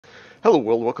Hello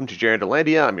world, welcome to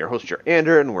Jeranderlandia. I'm your host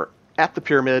Jerander, and we're at the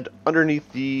pyramid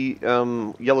underneath the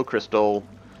yellow crystal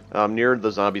near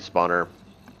the zombie spawner.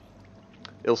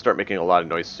 It'll start making a lot of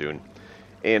noise soon.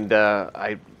 And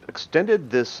I extended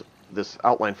this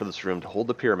outline for this room to hold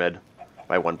the pyramid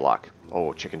by 1 block.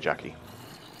 Oh, chicken jockey.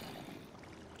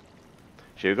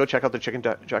 Should we go check out the chicken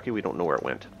jockey? We don't know where it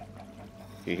went.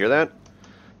 Can you hear that?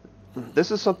 This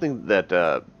is something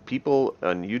that people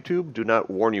on YouTube do not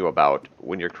warn you about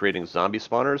when you're creating zombie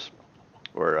spawners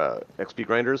or XP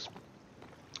grinders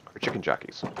or chicken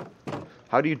jockeys.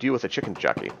 How do you deal with a chicken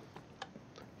jockey?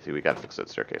 See, we gotta fix that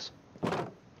staircase.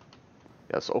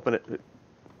 Yes, open it.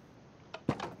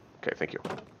 Okay, thank you.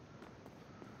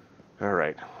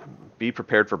 Alright. Be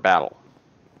prepared for battle.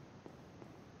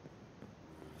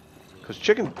 Because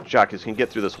chicken jockeys can get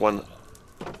through this one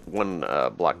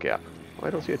block gap. Well, I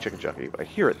don't see a chicken jockey. I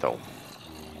hear it, though.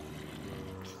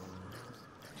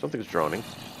 Something's droning.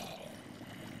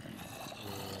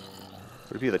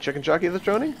 Would it be the chicken jockey that's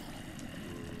droning? Can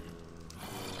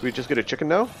we just get a chicken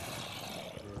now?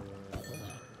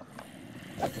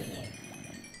 I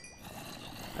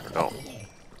don't know.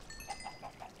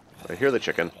 I hear the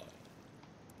chicken.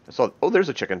 I saw. Oh, there's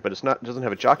a chicken, but it's not. It doesn't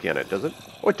have a jockey on it, does it?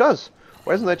 Oh, it does.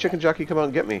 Why doesn't that chicken jockey come out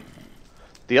and get me?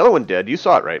 The other one did. You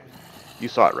saw it, right? You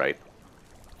saw it, right?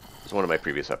 It's one of my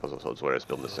previous episodes where I was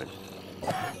building this thing.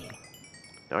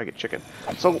 Now I get chicken.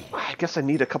 So I guess I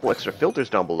need a couple extra filters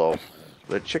down below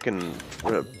the chicken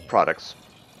products.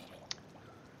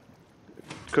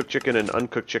 Cooked chicken and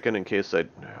uncooked chicken in case I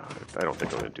don't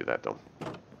think I'm going to do that, though.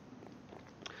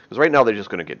 Because right now they're just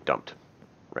going to get dumped.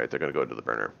 Right? They're going to go into the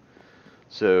burner.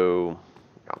 So,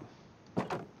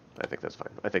 I think that's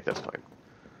fine. I think that's fine.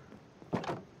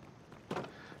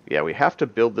 Yeah, we have to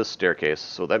build this staircase,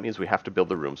 so that means we have to build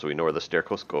the room so we know where the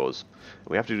staircase goes.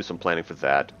 We have to do some planning for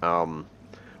that.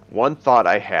 One thought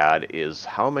I had is,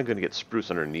 how am I going to get spruce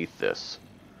underneath this?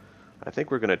 I think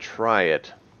we're going to try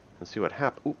it and see what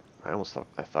happens. Oop, I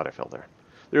thought I fell there.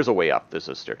 There's a way up. There's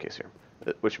a staircase here,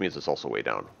 which means it's also way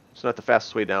down. It's not the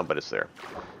fastest way down, but it's there.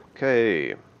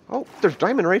 Okay. Oh, there's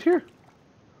diamond right here.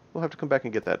 We'll have to come back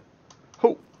and get that.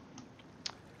 Ho!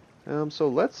 So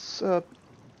let's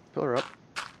pillar up.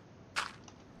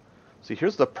 See,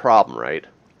 here's the problem, right?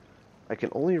 I can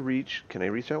only reach... Can I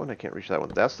reach that one? I can't reach that one.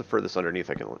 That's the furthest underneath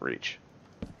I can reach.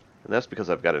 And that's because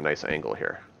I've got a nice angle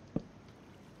here. Okay,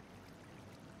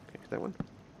 get that one.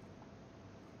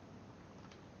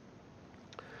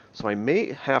 So I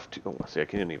may have to... Oh, see, I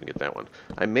can't even get that one.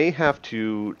 I may have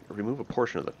to remove a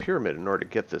portion of the pyramid in order to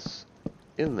get this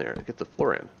in there, to get the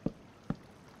floor in.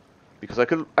 Because I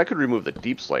could remove the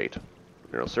deep slate,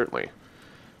 you know, certainly.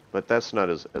 But that's not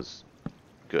as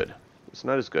good. It's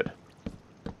not as good.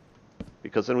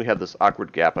 Because then we have this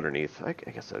awkward gap underneath. I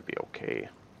guess that'd be okay.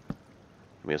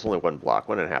 I mean, it's only 1 block,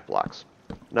 1.5 blocks.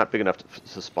 Not big enough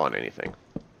to spawn anything.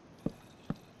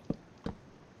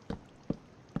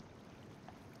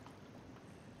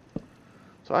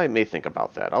 So I may think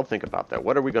about that. I'll think about that.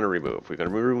 What are we going to remove? We're going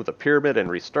to remove the pyramid and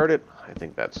restart it? I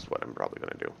think that's what I'm probably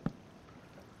going to do.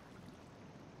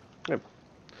 Okay.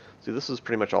 See, this is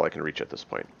pretty much all I can reach at this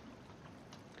point.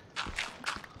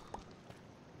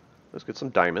 Let's get some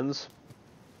diamonds.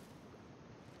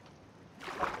 I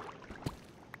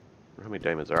don't know how many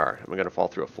diamonds there are. Am I going to fall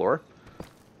through a floor?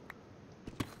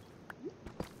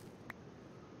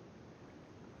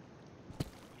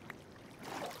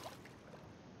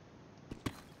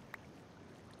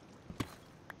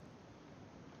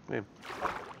 Okay.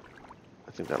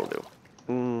 I think that'll do.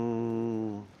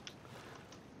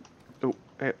 Oh,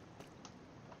 hey.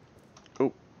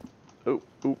 Oh, oh,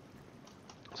 oh.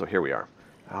 So here we are.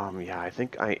 Yeah, I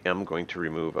think I am going to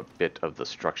remove a bit of the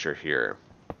structure here.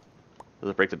 Does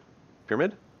it break the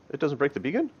pyramid? It doesn't break the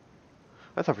beacon?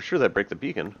 I thought for sure that'd break the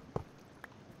beacon.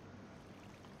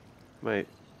 They're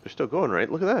still going,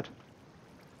 right? Look at that.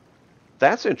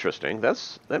 That's interesting.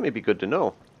 That may be good to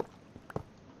know.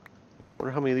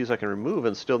 Wonder how many of these I can remove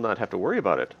and still not have to worry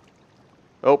about it.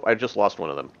 Oh, I just lost one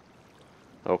of them.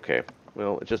 Okay.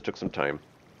 Well, it just took some time.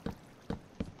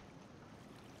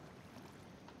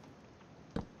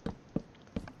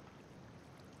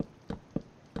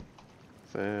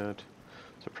 That.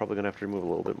 So probably going to have to remove a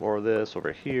little bit more of this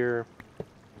over here.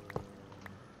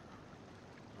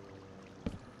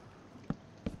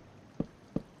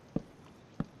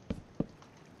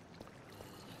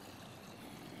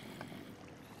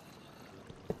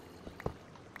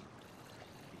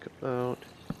 Out.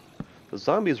 The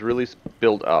zombies really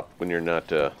build up when you're not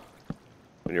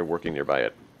when you're working nearby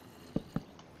it.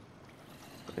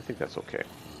 I think that's okay.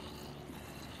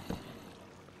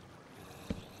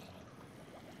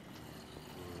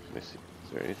 Let me see.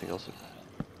 there anything else?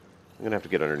 I'm gonna have to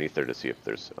get underneath there to see if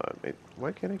there's.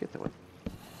 Why can't I get that one?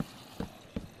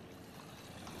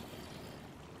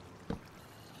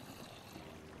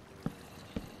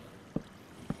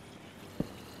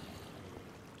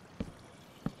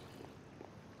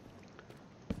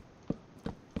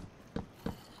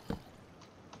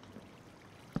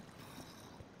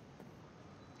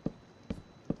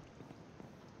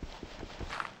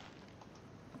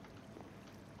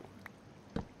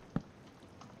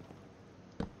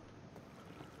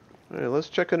 Alright, let's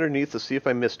check underneath to see if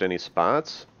I missed any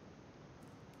spots.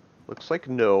 Looks like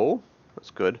no.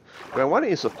 That's good. Do I want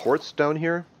any supports down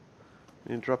here?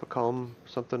 Need to drop a column,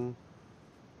 something?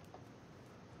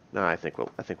 No, I think we'll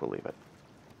leave it.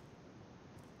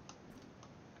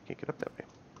 I can't get up that way.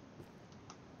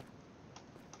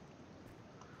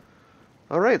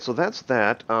 Alright, so that's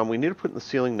that. We need to put in the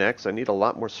ceiling next. I need a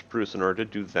lot more spruce in order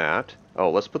to do that.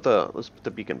 Oh, let's put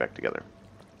the beacon back together.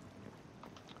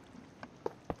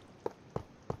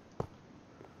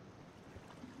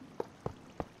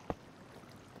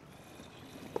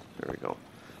 There we go.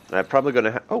 I'm probably going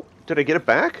to oh, did I get it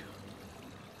back?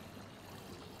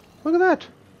 Look at that.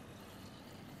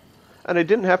 And I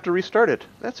didn't have to restart it.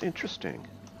 That's interesting.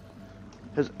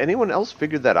 Has anyone else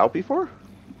figured that out before?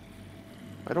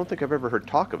 I don't think I've ever heard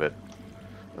talk of it.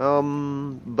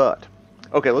 But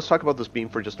okay, let's talk about this beam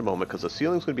for just a moment, because the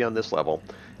ceiling's going to be on this level,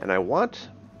 and I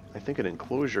think, an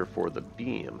enclosure for the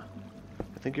beam.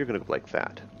 I think you're going to go like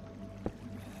that.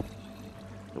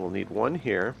 And we'll need one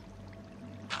here,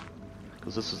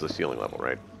 because this is the ceiling level,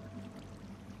 right?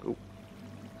 Ooh.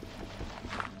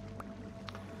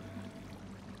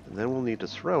 And then we'll need to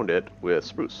surround it with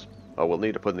spruce. Oh, we'll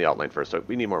need to put in the outline first, so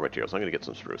we need more materials. I'm going to get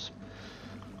some spruce.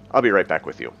 I'll be right back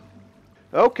with you.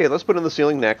 Okay, let's put in the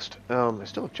ceiling next. I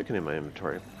still have chicken in my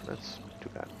inventory. That's too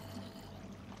bad.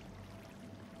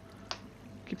 I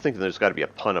keep thinking there's got to be a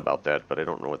pun about that, but I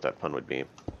don't know what that pun would be.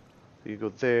 So you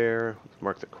go there,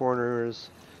 mark the corners,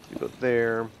 you go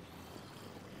there,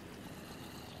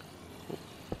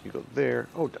 you go there.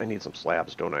 Oh, I need some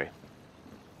slabs, don't I?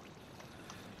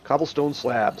 Cobblestone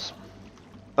slabs.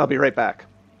 I'll be right back.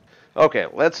 Okay,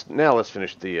 let's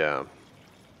finish the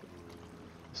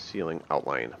ceiling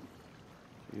outline.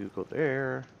 You go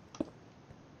there.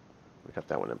 We got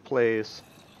that one in place.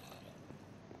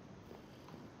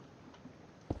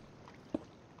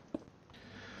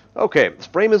 Okay, this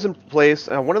frame is in place.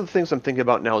 One of the things I'm thinking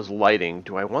about now is lighting.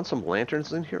 Do I want some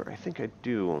lanterns in here? I think I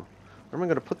do. Where am I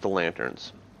going to put the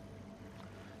lanterns?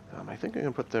 I think I'm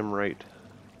going to put them right...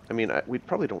 I mean, we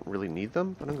probably don't really need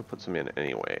them, but I'm going to put some in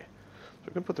anyway. So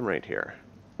I'm going to put them right here.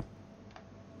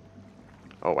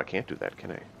 Oh, I can't do that,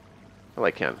 can I? Well,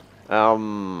 I can.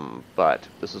 But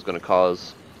this is going to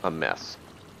cause a mess.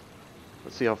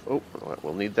 Let's see how... Oh,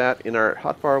 we'll need that in our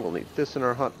hotbar. We'll need this in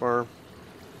our hotbar.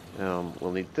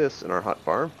 We'll need this in our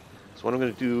hotbar. So what I'm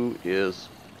going to do is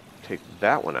take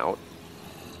that one out.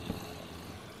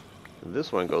 And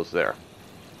this one goes there.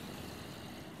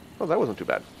 Oh, that wasn't too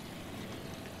bad.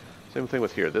 Same thing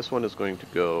with here. This one is going to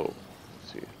go...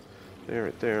 Let's see. There,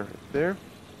 right there, right there.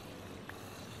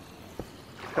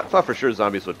 I thought for sure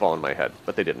zombies would fall on my head,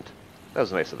 but they didn't. That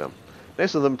was nice of them.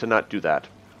 Nice of them to not do that.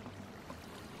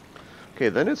 Okay,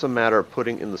 then it's a matter of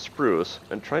putting in the spruce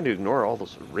and trying to ignore all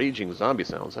those raging zombie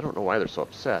sounds. I don't know why they're so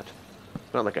upset.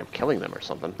 It's not like I'm killing them or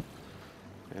something.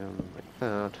 And like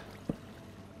that.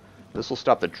 This will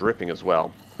stop the dripping as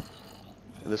well.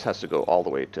 And this has to go all the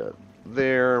way to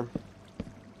there.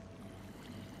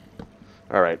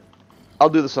 Alright. I'll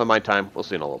do this on my time. We'll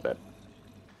see in a little bit.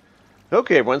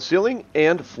 Okay, everyone, ceiling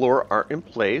and floor are in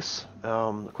place.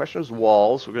 The question is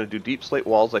walls. We're going to do deep slate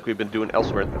walls like we've been doing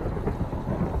elsewhere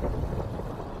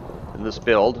in this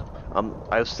build.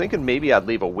 I was thinking maybe I'd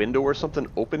leave a window or something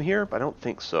open here, but I don't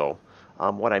think so.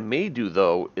 What I may do,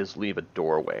 though, is leave a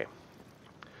doorway.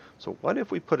 So what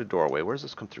if we put a doorway? Where does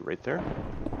this come through? Right there?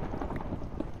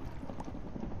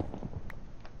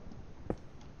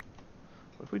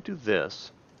 What if we do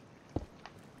this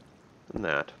and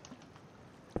that?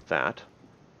 That,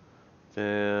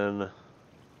 then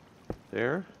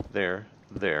there, there,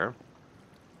 there,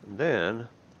 and then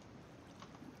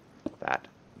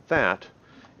that,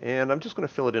 and I'm just going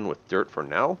to fill it in with dirt for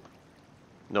now.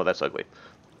 No, that's ugly.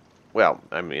 Well,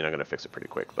 I mean, I'm going to fix it pretty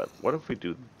quick, but what if we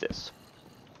do this?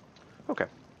 Okay.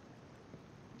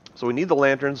 So we need the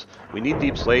lanterns, we need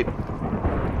deep slate.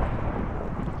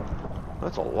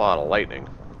 That's a lot of lightning.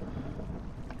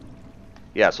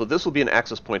 Yeah, so this will be an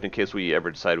access point in case we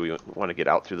ever decide we want to get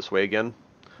out through this way again.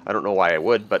 I don't know why I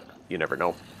would, but you never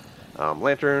know.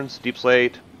 Lanterns, deep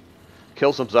slate,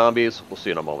 kill some zombies. We'll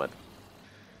see in a moment.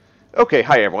 Okay,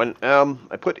 hi everyone.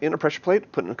 I put in a pressure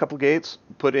plate, put in a couple gates,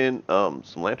 put in some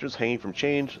lanterns hanging from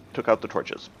chains, took out the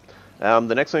torches. The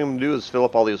next thing I'm going to do is fill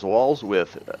up all these walls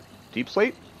with deep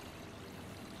slate.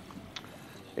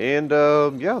 And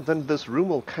yeah, then this room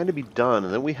will kind of be done.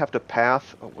 And then we have to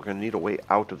path. Oh, we're going to need a way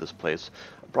out of this place.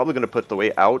 I'm probably going to put the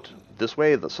way out this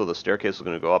way, so the staircase is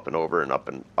going to go up and over and up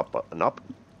and up and up.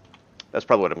 That's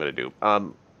probably what I'm going to do.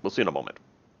 We'll see in a moment.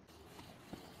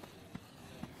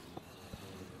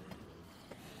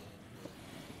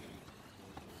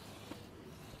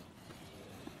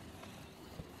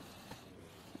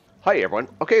 Hi everyone.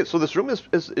 Okay, so this room is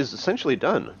essentially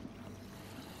done.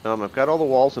 I've got all the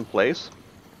walls in place.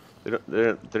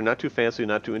 They're not too fancy,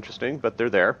 not too interesting, but they're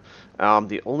there.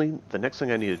 The next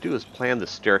thing I need to do is plan the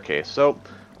staircase. So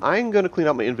I'm going to clean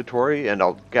out my inventory and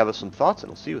I'll gather some thoughts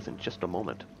and I'll see you within just a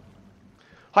moment.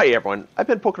 Hi everyone. I've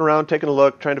been poking around, taking a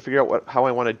look, trying to figure out how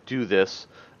I want to do this.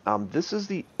 This is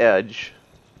the edge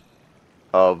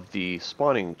of the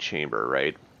spawning chamber,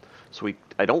 right? So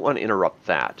I don't want to interrupt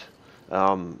that.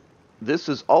 This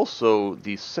is also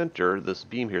the center, this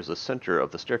beam here is the center of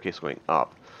the staircase going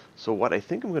up. So what I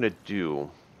think I'm going to do,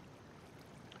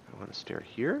 I want to stair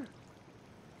here?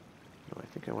 No, I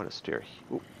think I want to stair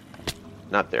here. Ooh,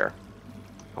 not there.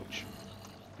 Ouch.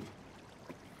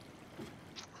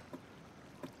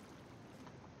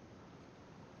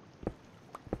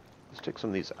 Let's take some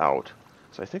of these out.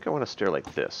 So I think I want to stair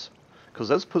like this, because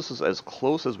this puts us as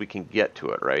close as we can get to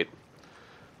it, right?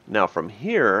 Now from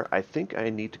here, I think I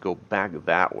need to go back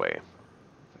that way. If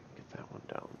I can get that one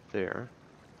down there.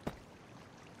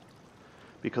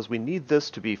 Because we need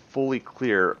this to be fully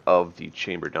clear of the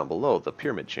chamber down below, the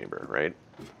pyramid chamber, right?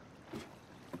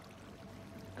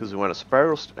 Because we want a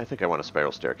spiral, I think I want a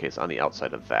spiral staircase on the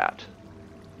outside of that.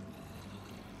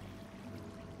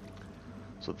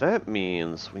 So that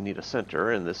means we need a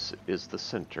center, and this is the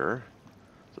center.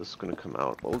 So this is going to come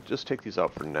out. We'll just take these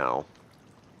out for now,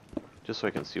 just so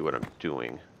I can see what I'm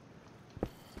doing.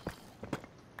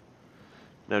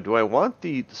 Now, do I want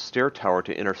the stair tower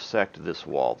to intersect this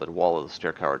wall, the wall of the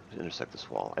stair tower to intersect this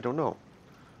wall? I don't know.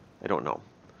 I don't know.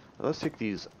 Now, let's take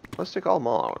these, let's take all them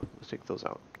all out. Let's take those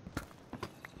out.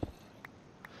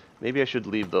 Maybe I should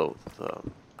leave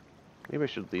maybe I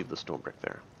should leave the stone brick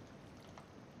there.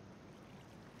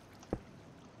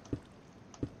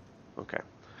 Okay,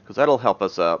 because that'll help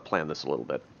us plan this a little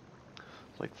bit.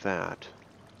 Like that.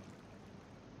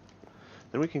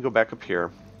 Then we can go back up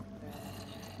here.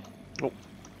 Oh.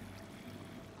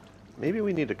 Maybe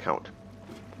we need to count.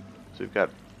 So we've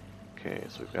got, okay,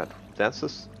 so we've got, that's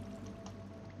this.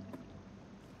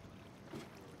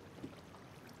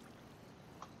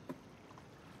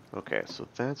 Okay, so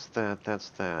that's that, that's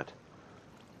that.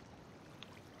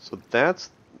 So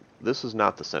this is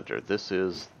not the center, this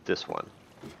is this one.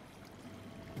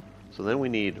 So then we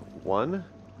need 1,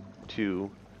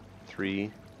 2,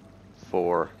 3,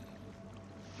 4,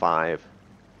 5,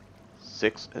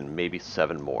 6, and maybe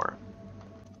 7 more.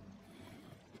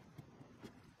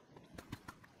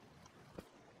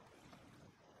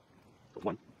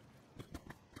 One,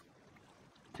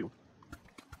 2,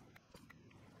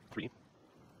 3.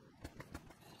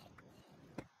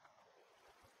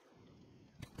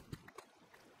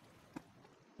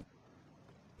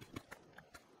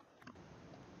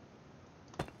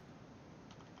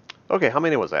 Okay, how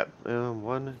many was that?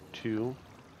 1, 2,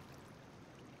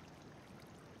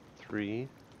 3,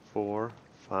 4,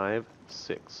 5,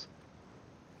 6.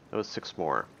 That was 6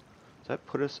 more. Does that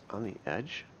put us on the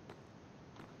edge?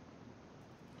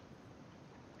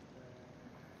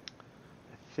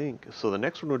 I think so. The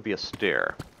next one would be a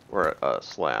stair or a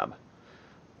slab.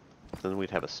 Then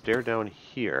we'd have a stair down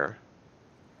here.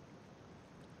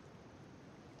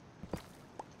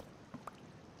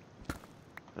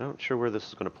 I'm not sure where this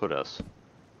is going to put us.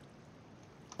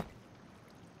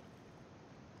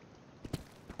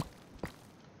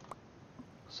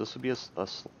 So this would be a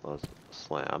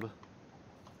slab.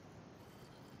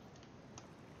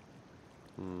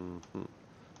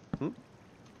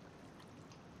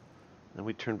 Then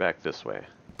we turn back this way.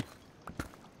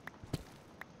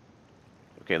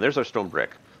 Okay, and there's our stone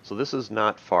brick. So this is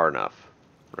not far enough,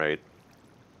 right?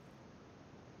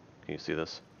 Can you see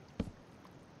this?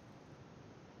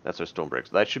 That's our stone bricks.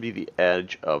 That should be the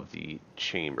edge of the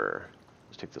chamber.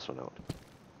 Let's take this one out.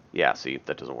 Yeah, see,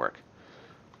 that doesn't work.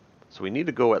 So we need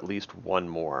to go at least 1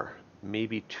 more,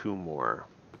 maybe 2 more.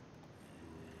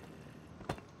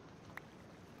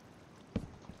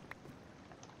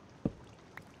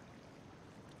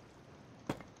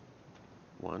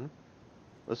 One.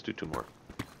 Let's do 2 more.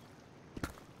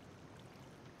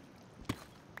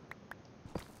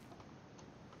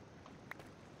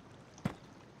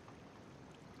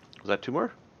 that 2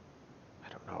 more? I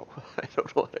don't know. I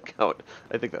don't know how to count.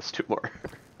 I think that's 2 more.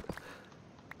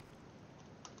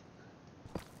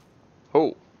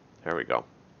 Oh, there we go.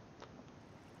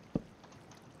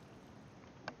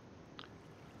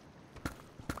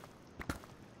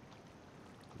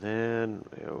 Then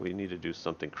we need to do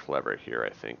something clever here,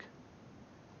 I think.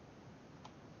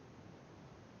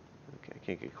 Okay, I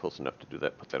can't get close enough to do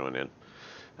that. Put that one in.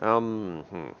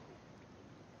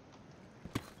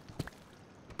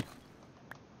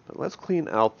 But let's clean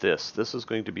out this. This is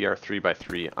going to be our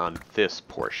 3x3 on this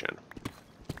portion.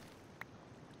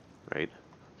 Right?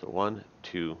 So 1,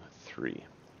 2, 3.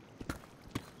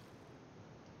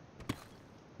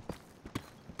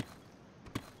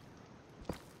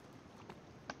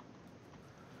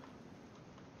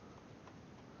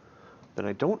 Then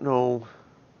I don't know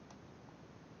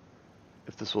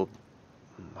if this will,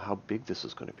 how big this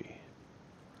is going to be.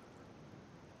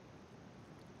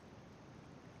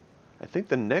 I think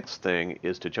the next thing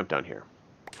is to jump down here.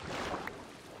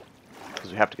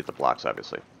 Because we have to get the blocks,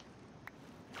 obviously.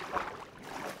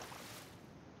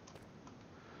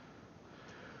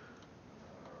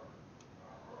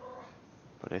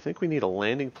 But I think we need a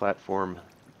landing platform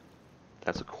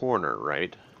that's a corner,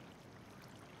 right?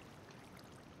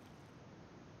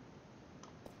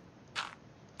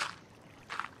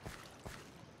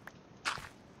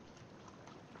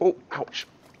 Oh, ouch.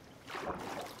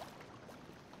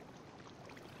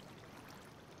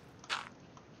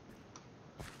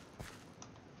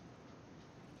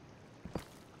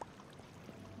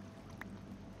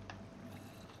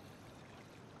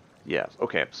 Yes,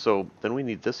 okay, so then we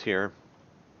need this here,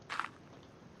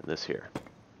 and this here.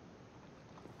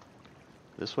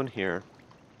 This one here.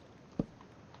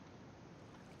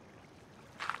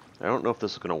 I don't know if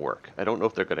this is going to work. I don't know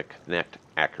if they're going to connect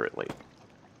accurately.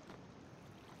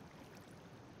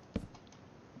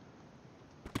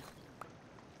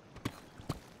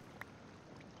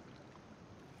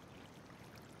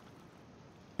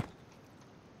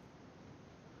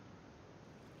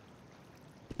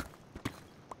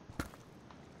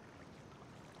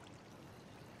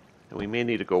 And we may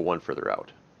need to go one further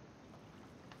out.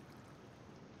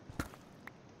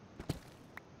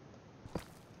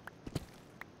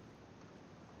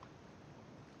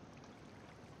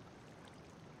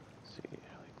 Let's see,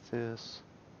 like this,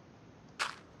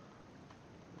 like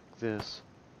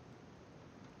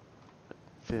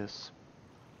this,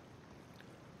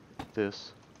 like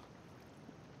this.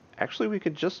 Actually, we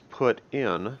could just put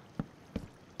in a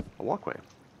walkway,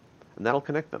 and that'll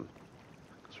connect them.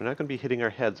 So we're not going to be hitting our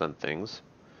heads on things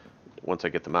once I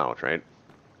get them out, right?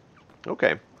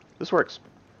 Okay, this works.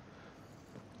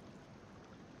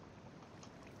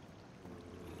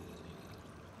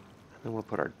 And then we'll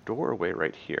put our doorway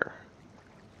right here.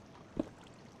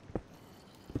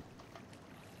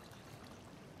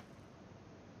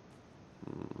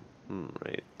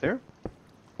 Right there.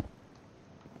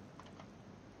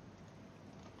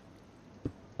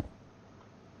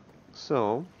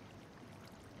 So,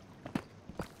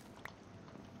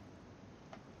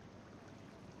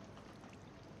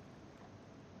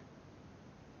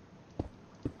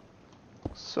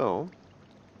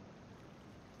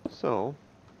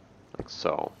 like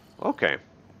so. Okay.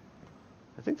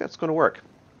 I think that's going to work.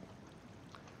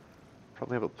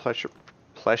 Probably have a pleasure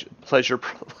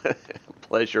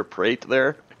prate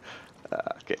there.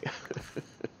 Okay.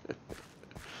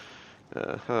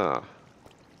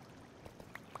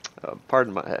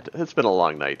 Pardon my head. It's been a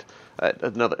long night.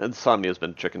 Another insomnia has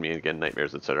been tricking me again,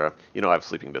 nightmares, etc. You know, I have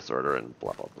sleeping disorder and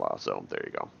blah blah blah. So there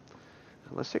you go.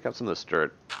 Let's take out some of this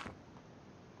dirt.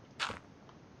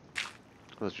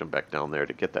 Let's jump back down there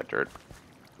to get that dirt.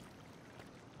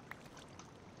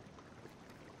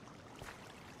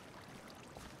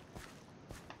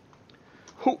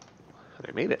 Oh,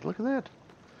 I made it. Look at that.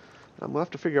 We'll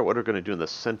have to figure out what we're going to do in the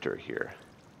center here.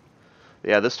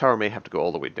 Yeah, this tower may have to go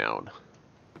all the way down.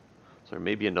 So there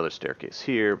may be another staircase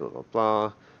here, blah, blah,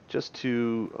 blah, just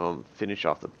to finish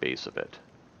off the base of it.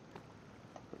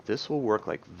 This will work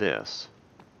like this.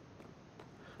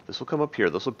 This will come up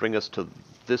here. This will bring us to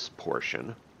this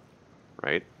portion,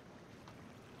 right?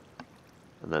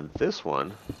 And then this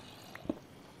one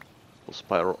will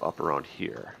spiral up around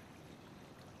here.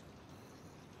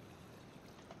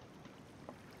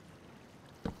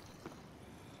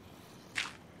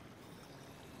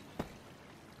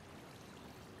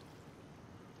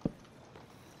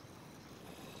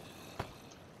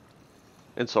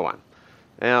 And so on.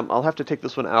 I'll have to take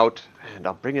this one out, and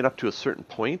I'll bring it up to a certain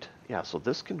point. Yeah, so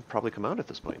this can probably come out at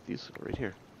this point. These right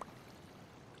here.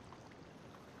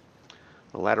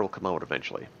 The ladder will come out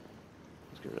eventually.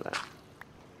 Let's get rid of that.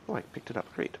 Oh, I picked it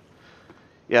up. Great.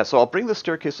 Yeah, so I'll bring the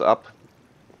staircase up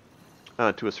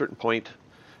to a certain point,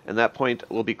 and that point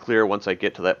will be clear once I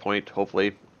get to that point,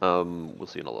 hopefully. We'll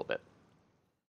see in a little bit.